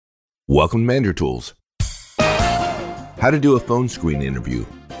Welcome to Manager Tools. How to do a phone screen interview.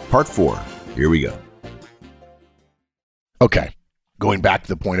 Part 4. Here we go. Okay, going back to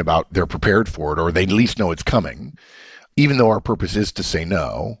the point about they're prepared for it, or they at least know it's coming. Even though our purpose is to say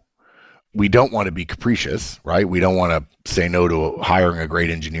no, we don't want to be capricious, right? We don't want to say no to hiring a great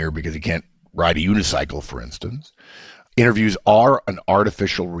engineer because he can't ride a unicycle, for instance. Interviews are an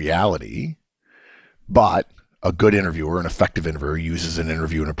artificial reality, but a good interviewer, an effective interviewer, uses an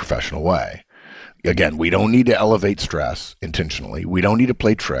interview in a professional way. Again, we don't need to elevate stress intentionally. We don't need to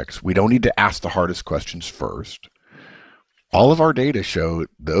play tricks. We don't need to ask the hardest questions first. All of our data show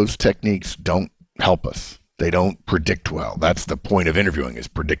those techniques don't help us. They don't predict well. That's the point of interviewing, is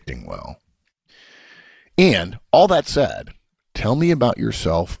predicting well. And all that said, tell me about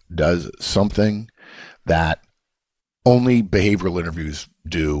yourself does something that only behavioral interviews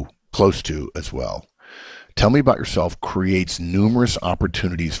do close to as well. Tell me about yourself creates numerous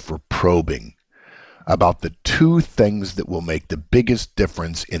opportunities for probing about the two things that will make the biggest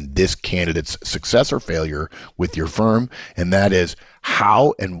difference in this candidate's success or failure with your firm, and that is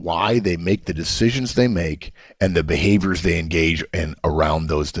how and why they make the decisions they make and the behaviors they engage in around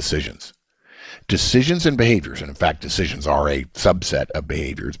those decisions. Decisions and behaviors, and in fact, decisions are a subset of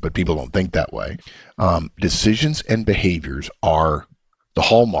behaviors, but people don't think that way. Decisions and behaviors are the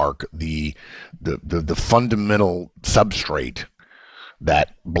hallmark, the fundamental substrate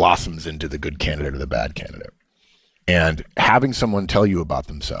that blossoms into the good candidate or the bad candidate. And having someone tell you about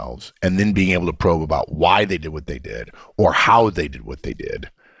themselves and then being able to probe about why they did what they did or how they did what they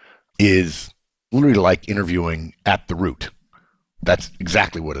did is literally like interviewing at the root. That's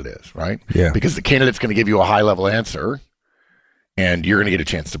exactly what it is, right? Yeah. Because the candidate's going to give you a high-level answer and you're going to get a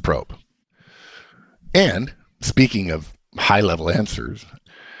chance to probe. And speaking of high-level answers,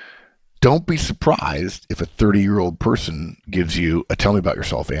 don't be surprised if a 30-year-old person gives you a tell me about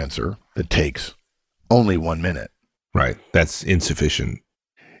yourself answer that takes only 1 minute. Right. That's insufficient.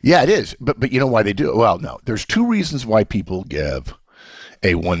 Yeah, it is. But you know why they do it? Well, no. There's two reasons why people give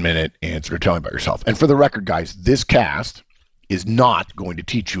a 1 minute answer to tell me about yourself. And for the record, guys, this cast is not going to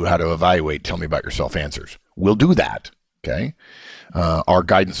teach you how to evaluate tell me about yourself answers. We'll do that, okay? Our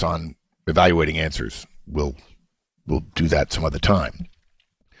guidance on evaluating answers will do that some other time.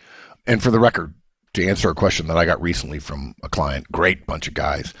 And for the record, to answer a question that I got recently from a client, great bunch of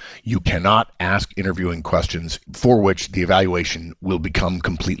guys, you cannot ask interviewing questions for which the evaluation will become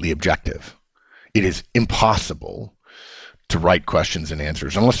completely objective. It is impossible to write questions and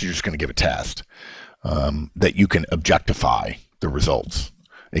answers, unless you're just going to give a test, that you can objectify the results.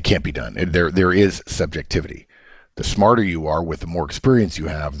 It can't be done. There is subjectivity. The smarter you are with the more experience you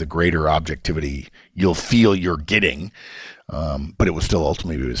have, the greater objectivity you'll feel you're getting, but it will still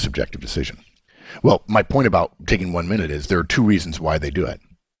ultimately be a subjective decision. Well, my point about taking 1 minute is there are two reasons why they do it.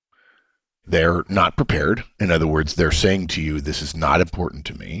 They're not prepared. In other words, they're saying to you, this is not important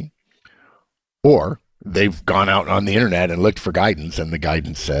to me. Or they've gone out on the internet and looked for guidance, and the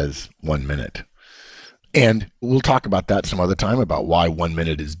guidance says 1 minute. And we'll talk about that some other time, about why 1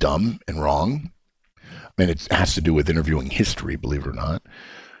 minute is dumb and wrong. And it has to do with interviewing history, believe it or not.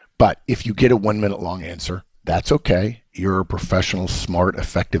 But if you get a 1 minute long answer, that's okay. You're a professional, smart,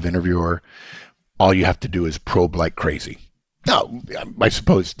 effective interviewer. All you have to do is probe like crazy. Now, I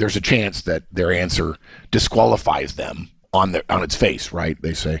suppose there's a chance that their answer disqualifies them on its face, right?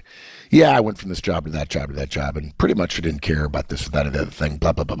 They say, yeah, I went from this job to that job to that job, and pretty much I didn't care about this or that or the other thing,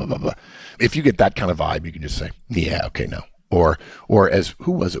 blah, blah, blah, blah, blah, blah. If you get that kind of vibe, you can just say, yeah, okay, no. Or as,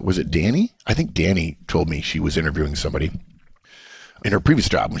 who was it? Was it Danny? I think Danny told me she was interviewing somebody in her previous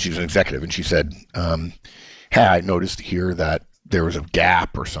job when she was an executive, and she said, hey, I noticed here that there was a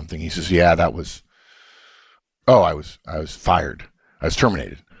gap or something. He says, yeah, that was, I was fired. I was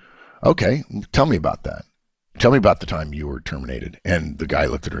terminated. Okay, tell me about that. Tell me about the time you were terminated. And the guy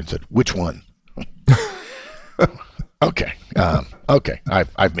looked at her and said, which one? Okay.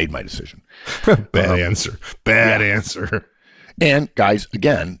 I've made my decision. Bad answer. Bad answer. And guys,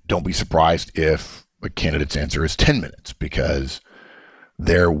 again, don't be surprised if a candidate's answer is 10 minutes because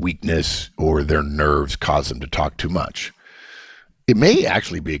their weakness or their nerves cause them to talk too much. It may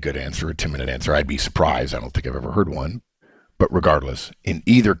actually be a good answer, a 10-minute answer. I'd be surprised. I don't think I've ever heard one. But regardless, in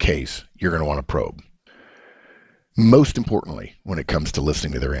either case, you're going to want to probe. Most importantly, when it comes to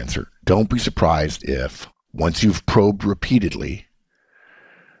listening to their answer, don't be surprised if, once you've probed repeatedly,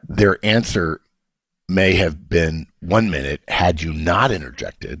 their answer may have been 1 minute had you not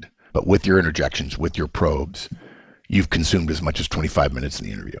interjected, but with your interjections, with your probes, you've consumed as much as 25 minutes in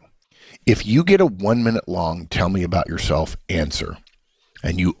the interview. If you get a 1 minute long tell me about yourself answer,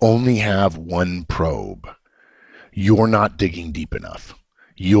 and you only have one probe, you're not digging deep enough.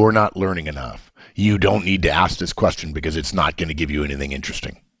 you're not learning enough. You don't need to ask this question because it's not going to give you anything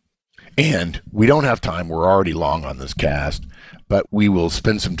interesting. And we don't have time. We're already long on this cast, but we will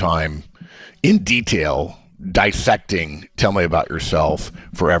spend some time in detail dissecting Tell Me About Yourself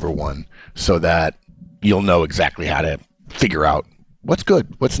for everyone so that you'll know exactly how to figure out what's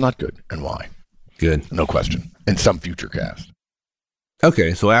good, what's not good, and why. Good. No question. In some future cast.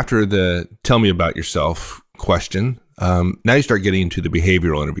 Okay, so after the Tell Me About Yourself question, now you start getting into the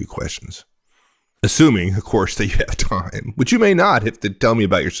behavioral interview questions. Assuming, of course, that you have time, which you may not if the Tell Me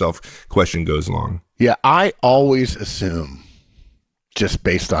About Yourself question goes long. Yeah, I always assume, just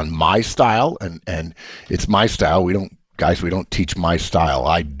based on my style, and it's my style. We don't teach my style.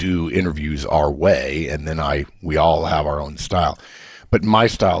 I do interviews our way, and then we all have our own style. But my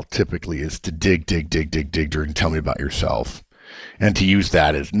style typically is to dig during Tell Me About Yourself, and to use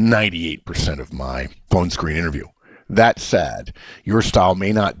that as 98% of my phone screen interview. That said, your style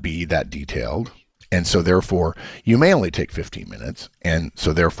may not be that detailed. And so therefore, you may only take 15 minutes. And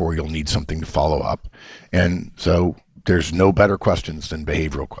so therefore, you'll need something to follow up. And so there's no better questions than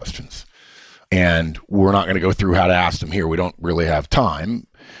behavioral questions. And we're not going to go through how to ask them here. We don't really have time.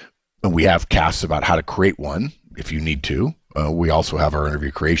 And we have casts about how to create one if you need to. We also have our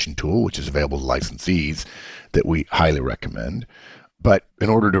interview creation tool, which is available to licensees that we highly recommend. But in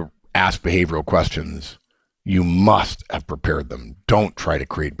order to ask behavioral questions, you must have prepared them. Don't try to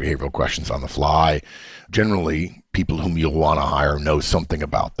create behavioral questions on the fly. Generally, people whom you'll want to hire know something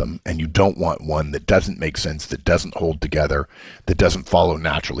about them, and you don't want one that doesn't make sense, that doesn't hold together, that doesn't follow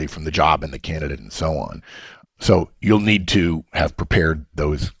naturally from the job and the candidate and so on. So you'll need to have prepared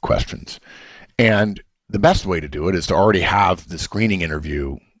those questions. And the best way to do it is to already have the screening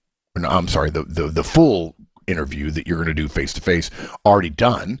interview, the full interview that you're going to do face-to-face already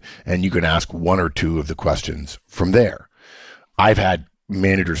done, and you can ask one or two of the questions from there. I've had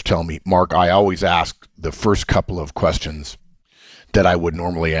managers tell me, Mark, I always ask the first couple of questions that I would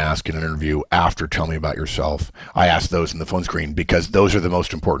normally ask in an interview after Tell Me About Yourself. I ask those in the phone screen because those are the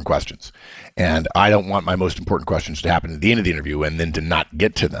most important questions. And I don't want my most important questions to happen at the end of the interview and then to not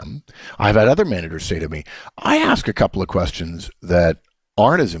get to them. I've had other managers say to me, I ask a couple of questions that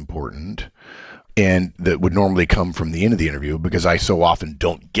aren't as important and that would normally come from the end of the interview because I so often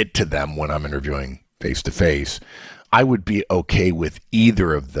don't get to them when I'm interviewing face-to-face. I would be okay with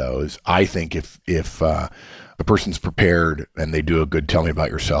either of those. I think if a person's prepared and they do a good Tell Me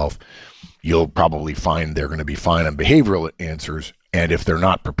About Yourself, you'll probably find they're going to be fine on behavioral answers. And if they're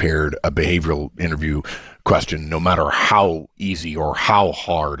not prepared, a behavioral interview question, no matter how easy or how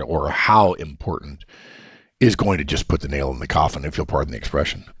hard or how important, is going to just put the nail in the coffin, if you'll pardon the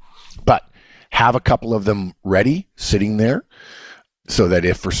expression. But have a couple of them ready, sitting there, so that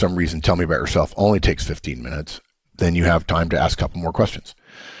if for some reason Tell Me About Yourself only takes 15 minutes, then you have time to ask a couple more questions.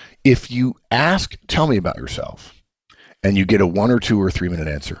 If you ask Tell Me About Yourself and you get a 1 or 2 or 3 minute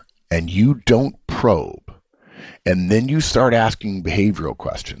answer and you don't probe, and then you start asking behavioral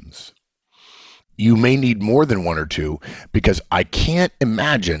questions, you may need more than 1 or 2 because I can't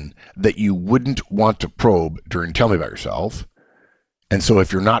imagine that you wouldn't want to probe during Tell Me About Yourself. And so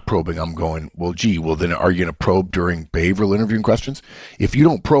if you're not probing, I'm going, well, then are you going to probe during behavioral interviewing questions? If you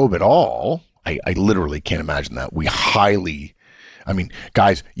don't probe at all, I literally can't imagine that.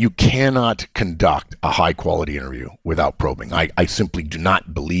 Guys, you cannot conduct a high quality interview without probing. I simply do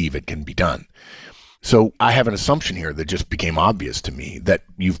not believe it can be done. So I have an assumption here that just became obvious to me that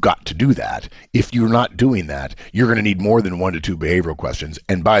you've got to do that. If you're not doing that, you're going to need more than 1 to 2 behavioral questions.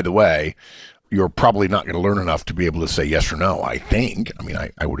 And by the way, you're probably not going to learn enough to be able to say yes or no, I think.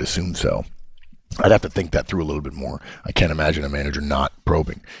 I would assume so. I'd have to think that through a little bit more. I can't imagine a manager not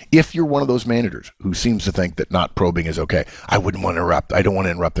probing. If you're one of those managers who seems to think that not probing is okay, I don't want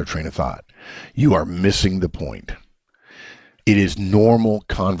to interrupt their train of thought. You are missing the point. It is normal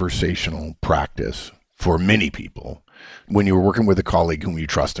conversational practice for many people. When you're working with a colleague whom you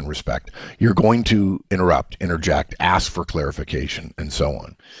trust and respect, you're going to interject, ask for clarification, and so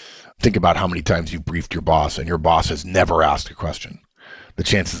on. Think about how many times you've briefed your boss and your boss has never asked a question. The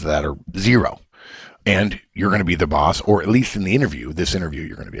chances of that are 0. And you're going to be the boss, or at least in this interview,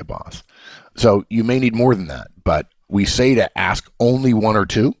 you're going to be a boss. So you may need more than that, but we say to ask only 1 or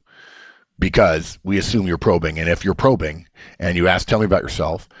 2 because we assume you're probing. And if you're probing and you ask, Tell Me About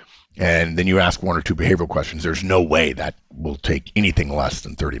Yourself, and then you ask 1 or 2 behavioral questions, there's no way that will take anything less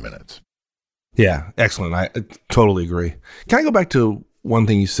than 30 minutes. Yeah, excellent. I totally agree. Can I go back to one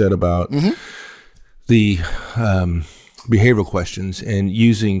thing you said about the behavioral questions and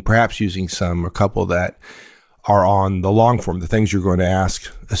perhaps using a couple that are on the long form, the things you're going to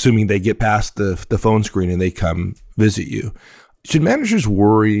ask, assuming they get past the phone screen and they come visit you. Should managers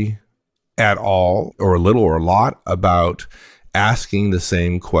worry at all, or a little or a lot, about asking the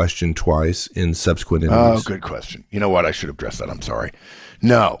same question twice in subsequent interviews? Oh, good question. You know what? I should have addressed that. I'm sorry.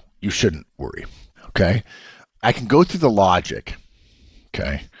 No, you shouldn't worry. Okay. I can go through the logic.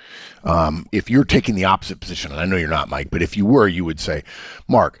 Okay. If you're taking the opposite position, and I know you're not, Mike, but if you were, you would say,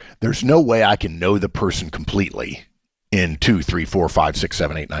 Mark, there's no way I can know the person completely in 2, 3, 4, 5, 6,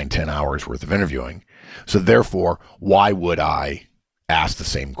 7, 8, 9, 10 hours worth of interviewing. So therefore, why would I ask the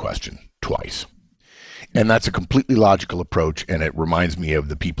same question twice? And that's a completely logical approach, and it reminds me of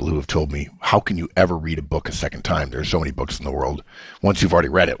the people who have told me, how can you ever read a book a second time? There's so many books in the world. Once you've already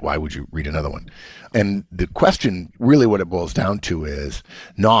read it, why would you read another one? And the question, really what it boils down to is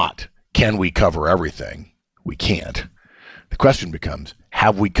not, can we cover everything? We can't. The question becomes,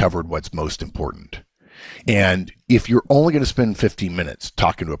 have we covered what's most important? And if you're only going to spend 15 minutes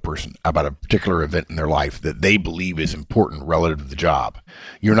talking to a person about a particular event in their life that they believe is important relative to the job,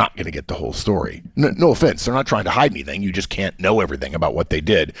 you're not going to get the whole story. No offense. They're not trying to hide anything. You just can't know everything about what they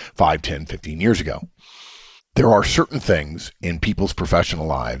did 5, 10, 15 years ago. There are certain things in people's professional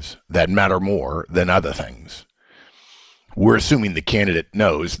lives that matter more than other things. We're assuming the candidate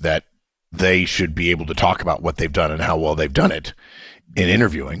knows that they should be able to talk about what they've done and how well they've done it in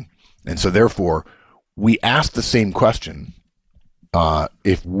interviewing. And so therefore, we ask the same question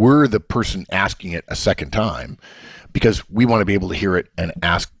if we're the person asking it a second time, because we want to be able to hear it and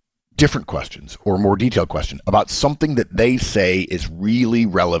ask different questions or more detailed question about something that they say is really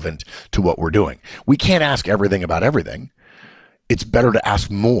relevant to what we're doing. We can't ask everything about everything. It's better to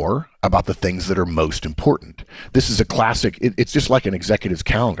ask more about the things that are most important. This is a classic. It's just like an executive's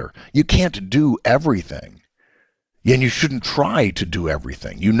calendar. You can't do everything. And you shouldn't try to do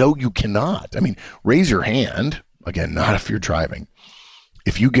everything. You know you cannot. I mean, raise your hand. Again, not if you're driving.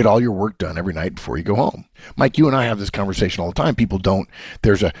 If you get all your work done every night before you go home. Mike, you and I have this conversation all the time. People don't.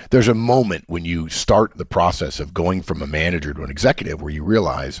 There's a moment when you start the process of going from a manager to an executive where you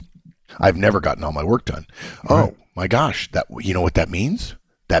realize, I've never gotten all my work done. Right. Oh my gosh, you know what that means?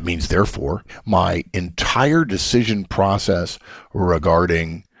 That means, therefore, my entire decision process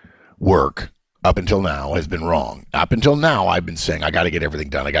regarding work up until now has been wrong. Up until now, I've been saying, I got to get everything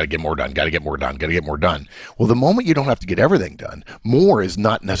done. I got to get more done, got to get more done, got to get more done. Well, the moment you don't have to get everything done, more is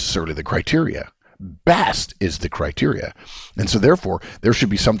not necessarily the criteria. Best is the criteria. And so therefore, there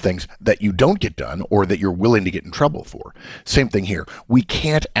should be some things that you don't get done or that you're willing to get in trouble for. Same thing here. We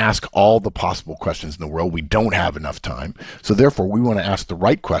can't ask all the possible questions in the world. We don't have enough time. So therefore, we want to ask the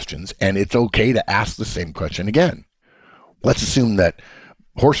right questions, and it's okay to ask the same question again. Let's assume that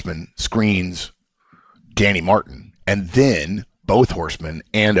Horstman screens Danny Martin, and then both Horstman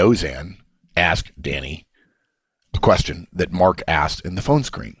and Ozan ask Danny the question that Mark asked in the phone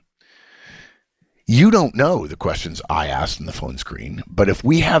screen. You don't know the questions I asked in the phone screen, but if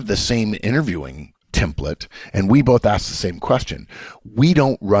we have the same interviewing template and we both ask the same question, we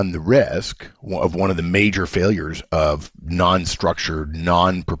don't run the risk of one of the major failures of non-structured,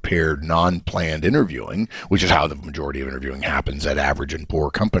 non-prepared, non-planned interviewing, which is how the majority of interviewing happens at average and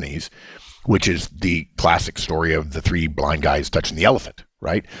poor companies, which is the classic story of the 3 blind guys touching the elephant,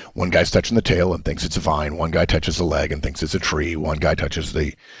 right? One guy's touching the tail and thinks it's a vine. One guy touches the leg and thinks it's a tree. One guy touches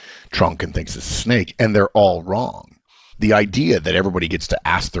the trunk and thinks it's a snake, and they're all wrong. The idea that everybody gets to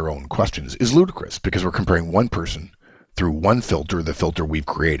ask their own questions is ludicrous because we're comparing one person through one filter, the filter we've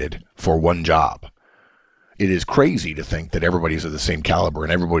created for one job. It is crazy to think that everybody's of the same caliber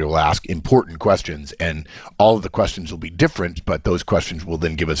and everybody will ask important questions and all of the questions will be different, but those questions will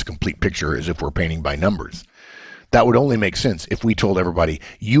then give us a complete picture as if we're painting by numbers. That would only make sense if we told everybody,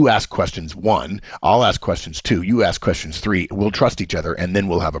 you ask questions 1, I'll ask questions 2, you ask questions 3, we'll trust each other, and then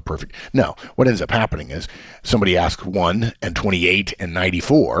we'll have a perfect... No, what ends up happening is somebody asks 1 and 28 and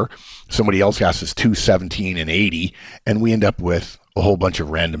 94, somebody else asks 2, 17 and 80, and we end up with a whole bunch of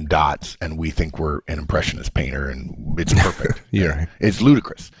random dots, and we think we're an impressionist painter, and it's perfect. Yeah. It's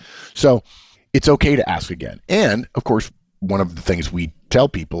ludicrous. So it's okay to ask again. And, of course, one of the things we tell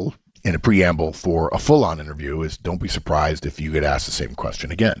people in a preamble for a full-on interview is don't be surprised if you get asked the same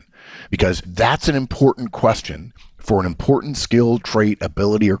question again, because that's an important question for an important skill, trait,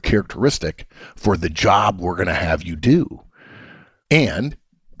 ability, or characteristic for the job we're going to have you do. And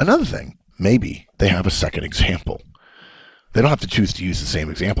another thing, maybe they have a second example. They don't have to choose to use the same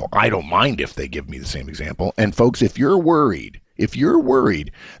example. I don't mind if they give me the same example. And folks, if you're worried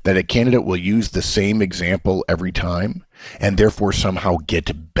that a candidate will use the same example every time and therefore somehow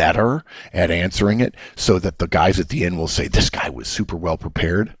get better at answering it so that the guys at the end will say, this guy was super well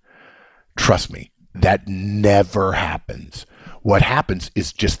prepared, trust me, that never happens. What happens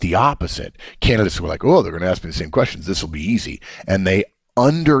is just the opposite. Candidates were like, oh, they're going to ask me the same questions. This will be easy. And they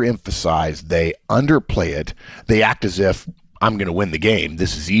underemphasize, they underplay it. They act as if I'm going to win the game.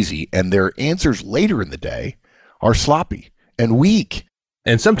 This is easy. And their answers later in the day are sloppy and weak.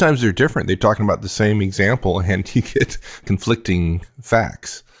 And sometimes they're different. They're talking about the same example and you get conflicting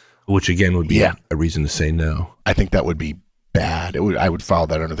facts, which again would be a reason to say no. I think that would be bad. I would file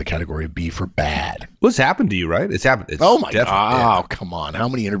that under the category of B for bad. What's happened to you, right? It's happened. Oh my God. Oh, come on. How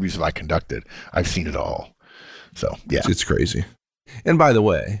many interviews have I conducted? I've seen it all. So, yeah. It's crazy. And by the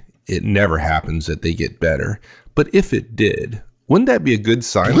way, it never happens that they get better. But if it did, wouldn't that be a good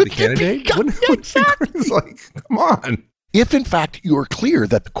sign of the candidate? Exactly. It's like, come on. If, in fact, you are clear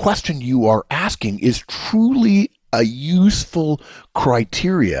that the question you are asking is truly a useful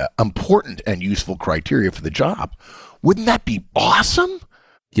criteria, important and useful criteria for the job, wouldn't that be awesome?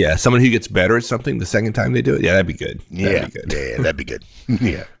 Yeah, someone who gets better at something the second time they do it. Yeah, that'd be good. That'd be good.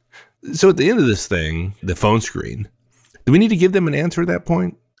 Yeah. So at the end of this thing, the phone screen, do we need to give them an answer at that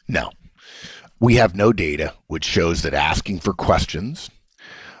point? No. We have no data which shows that asking for questions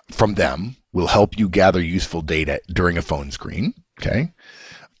from them will help you gather useful data during a phone screen. Okay.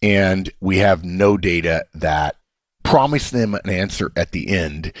 And we have no data that promising them an answer at the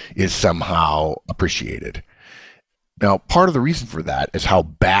end is somehow appreciated. Now, part of the reason for that is how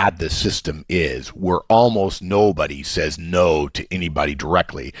bad the system is, where almost nobody says no to anybody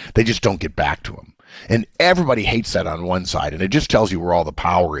directly. They just don't get back to them. And everybody hates that on one side. And it just tells you where all the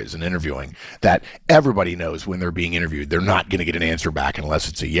power is in interviewing, that everybody knows when they're being interviewed, they're not going to get an answer back unless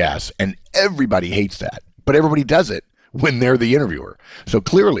it's a yes. And everybody hates that. But everybody does it when they're the interviewer. So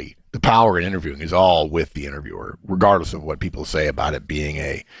clearly, the power in interviewing is all with the interviewer, regardless of what people say about it being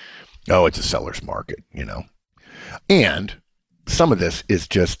it's a seller's market, you know. And some of this is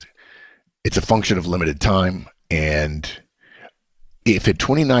just, it's a function of limited time. And if at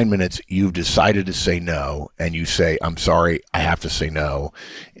 29 minutes you've decided to say no and you say, I'm sorry, I have to say no,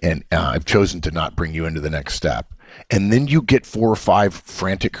 and I've chosen to not bring you into the next step, and then you get 4 or 5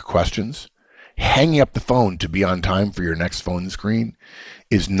 frantic questions, hanging up the phone to be on time for your next phone screen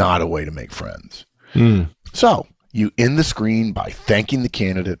is not a way to make friends. So you end the screen by thanking the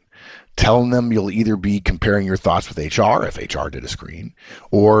candidate, telling them you'll either be comparing your thoughts with HR if HR did a screen,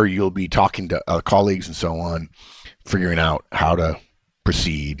 or you'll be talking to colleagues and so on, figuring out how to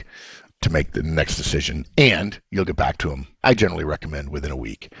proceed to make the next decision, and you'll get back to them. I generally recommend within a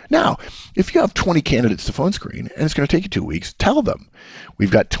week. Now, if you have 20 candidates to phone screen and it's going to take you 2 weeks, tell them,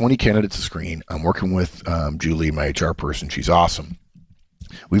 we've got 20 candidates to screen. I'm working with Julie, my HR person. She's awesome.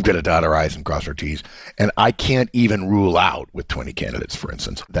 We've got to dot our I's and cross our T's. And I can't even rule out with 20 candidates, for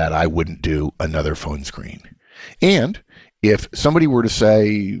instance, that I wouldn't do another phone screen. And if somebody were to say,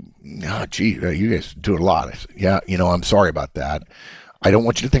 you guys do it a lot. I say, yeah, I'm sorry about that. I don't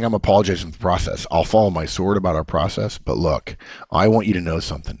want you to think I'm apologizing for the process. I'll follow my sword about our process. But look, I want you to know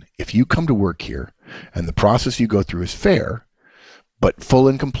something. If you come to work here and the process you go through is fair, but full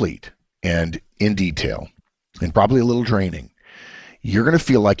and complete and in detail and probably a little draining, you're going to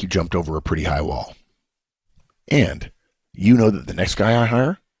feel like you jumped over a pretty high wall. And you know that the next guy I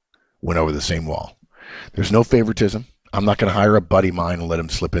hire went over the same wall. There's no favoritism. I'm not going to hire a buddy of mine and let him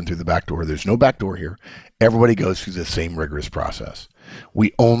slip in through the back door. There's no back door here. Everybody goes through the same rigorous process.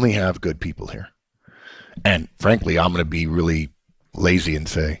 We only have good people here. And frankly, I'm going to be really lazy and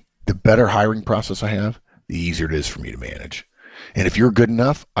say, the better hiring process I have, the easier it is for me to manage. And if you're good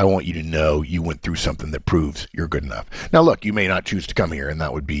enough, I want you to know you went through something that proves you're good enough. Now, look, you may not choose to come here, and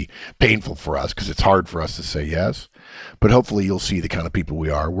that would be painful for us because it's hard for us to say yes. But hopefully you'll see the kind of people we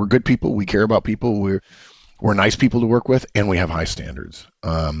are. We're good people. We care about people. We're nice people to work with, and we have high standards.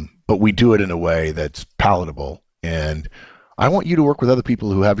 But we do it in a way that's palatable. And I want you to work with other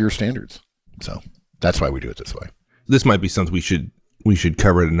people who have your standards. So that's why we do it this way. This might be something we should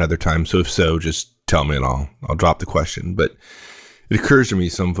cover at another time. So if so, just tell me and I'll drop the question. But it occurs to me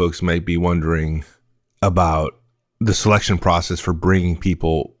some folks might be wondering about the selection process for bringing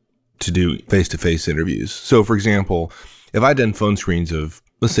people to do face-to-face interviews. So for example, if I'd done phone screens of,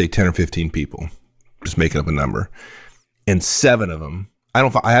 let's say 10 or 15 people, just making up a number, and 7 of them,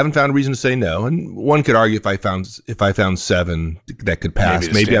 I haven't found a reason to say no. And one could argue if I found 7 that could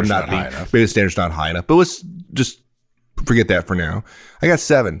pass, maybe I'm not being, maybe the standard's not high enough, but let's just forget that for now. I got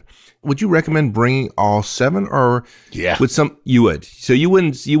 7. Would you recommend bringing all 7, or would some, you would? So you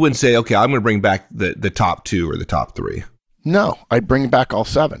wouldn't say, okay, I'm going to bring back the top 2 or the top 3. No, I'd bring back all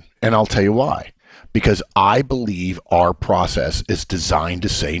 7. And I'll tell you why. Because I believe our process is designed to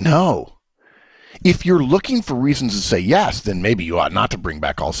say no. If you're looking for reasons to say yes, then maybe you ought not to bring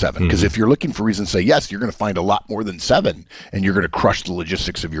back all 7. Because if you're looking for reasons to say yes, you're going to find a lot more than 7, and you're going to crush the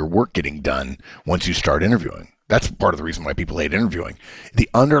logistics of your work getting done once you start interviewing. That's part of the reason why people hate interviewing. The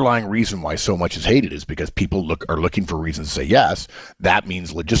underlying reason why so much is hated is because people are looking for reasons to say yes. That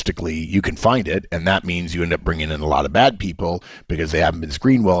means logistically you can find it, and that means you end up bringing in a lot of bad people because they haven't been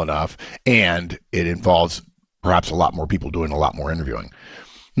screened well enough, and it involves perhaps a lot more people doing a lot more interviewing.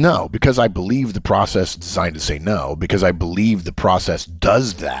 No, because I believe the process is designed to say no, because I believe the process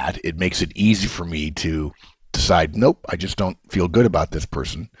does that, it makes it easy for me to decide, nope, I just don't feel good about this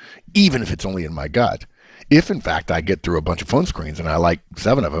person, even if it's only in my gut. If, in fact, I get through a bunch of phone screens and I like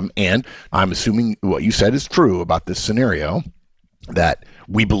 7 of them, and I'm assuming what you said is true about this scenario, that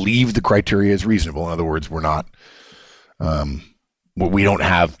we believe the criteria is reasonable. In other words, we're not, we don't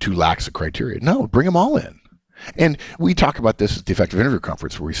have too lax of criteria. No, bring them all in. And we talk about this at the Effective Interview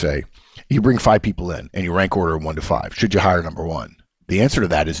Conference, where we say, you bring 5 people in and you rank order 1 to 5. Should you hire number 1? The answer to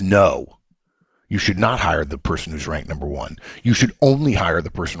that is no. You should not hire the person who's ranked number 1. You should only hire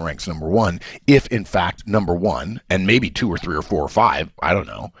the person who ranks number 1 if, in fact, number 1, and maybe 2 or 3 or 4 or 5, I don't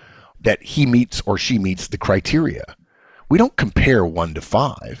know, that he meets or she meets the criteria. We don't compare 1 to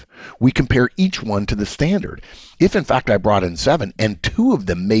 5. We compare each one to the standard. If, in fact, I brought in 7 and 2 of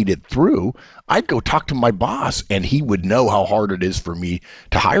them made it through, I'd go talk to my boss and he would know how hard it is for me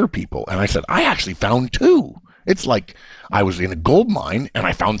to hire people. And I said, I actually found 2. It's like I was in a gold mine and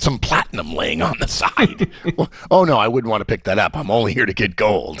I found some platinum laying on the side. Well, oh, no, I wouldn't want to pick that up. I'm only here to get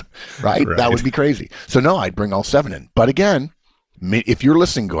gold, right? That would be crazy. So, no, I'd bring all 7 in. But again, if you're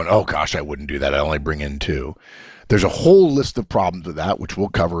listening going, oh, gosh, I wouldn't do that. I'd only bring in 2. There's a whole list of problems with that, which we'll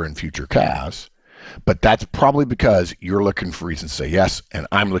cover in future casts. But that's probably because you're looking for reasons to say yes, and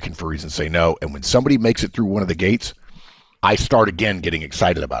I'm looking for reasons to say no. And when somebody makes it through one of the gates, I start again getting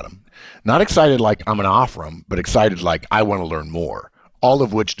excited about them. Not excited like I'm going to offer them, but excited like I want to learn more. All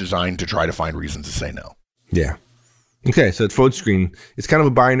of which designed to try to find reasons to say no. Yeah. Okay, so at phone screen, it's kind of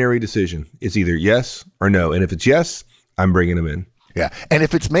a binary decision. It's either yes or no. And if it's yes, I'm bringing them in. Yeah. And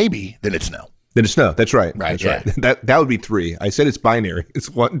if it's maybe, then it's no. Then it's no. That's right. Right. That's right. That would be 3. I said it's binary. It's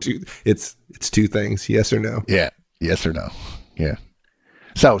 1, 2. It's 2 things. Yes or no. Yeah. Yes or no. Yeah.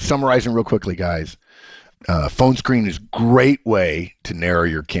 So summarizing real quickly, guys. Phone screen is a great way to narrow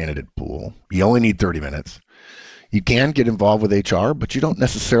your candidate pool. You only need 30 minutes. You can get involved with HR, but you don't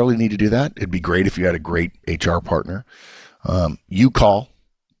necessarily need to do that. It'd be great if you had a great HR partner. You call,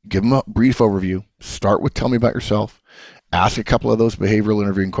 give them a brief overview. Start with tell me about yourself. Ask a couple of those behavioral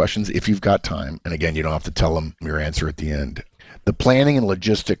interviewing questions if you've got time. And again, you don't have to tell them your answer at the end. The planning and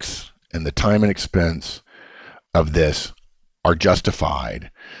logistics and the time and expense of this are justified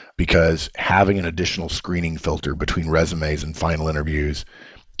because having an additional screening filter between resumes and final interviews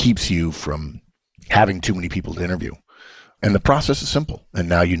keeps you from having too many people to interview. And the process is simple, and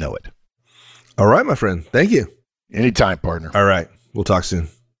now you know it. All right, my friend. Thank you. Anytime, partner. All right. We'll talk soon.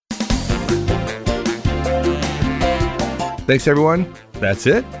 Thanks, everyone. That's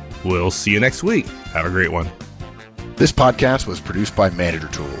it. We'll see you next week. Have a great one. This podcast was produced by Manager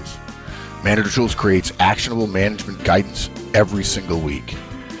Tools. Manager Tools creates actionable management guidance every single week.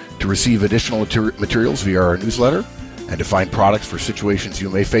 To receive additional materials via our newsletter and to find products for situations you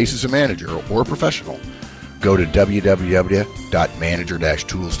may face as a manager or a professional, go to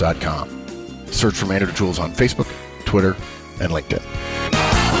www.manager-tools.com. Search for Manager Tools on Facebook, Twitter, and LinkedIn.